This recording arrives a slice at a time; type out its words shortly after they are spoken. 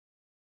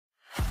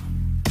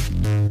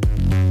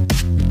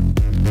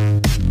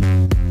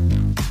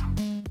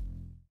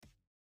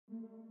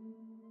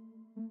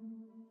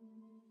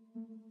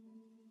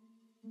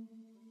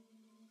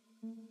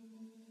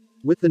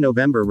With the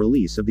November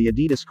release of the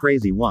Adidas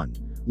Crazy 1,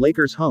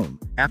 Lakers home,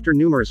 after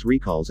numerous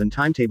recalls and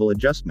timetable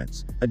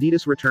adjustments,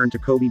 Adidas' return to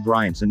Kobe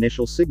Bryant's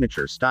initial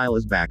signature style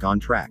is back on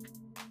track.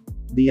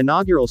 The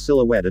inaugural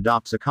silhouette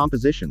adopts a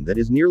composition that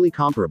is nearly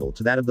comparable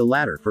to that of the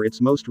latter for its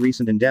most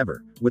recent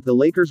endeavor, with the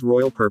Lakers'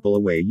 royal purple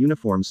away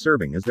uniforms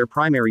serving as their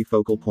primary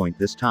focal point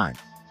this time.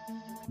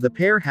 The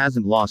pair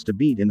hasn't lost a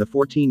beat in the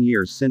 14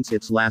 years since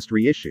its last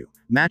reissue,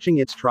 matching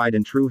its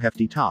tried-and-true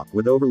hefty top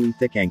with overly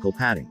thick ankle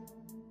padding.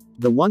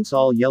 The once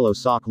all-yellow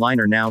sock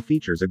liner now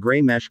features a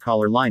gray mesh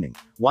collar lining,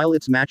 while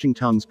its matching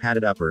tongues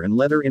padded upper and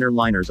leather inner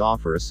liners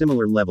offer a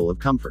similar level of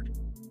comfort.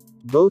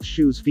 Both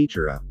shoes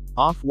feature a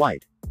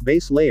off-white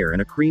base layer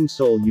and a cream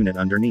sole unit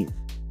underneath.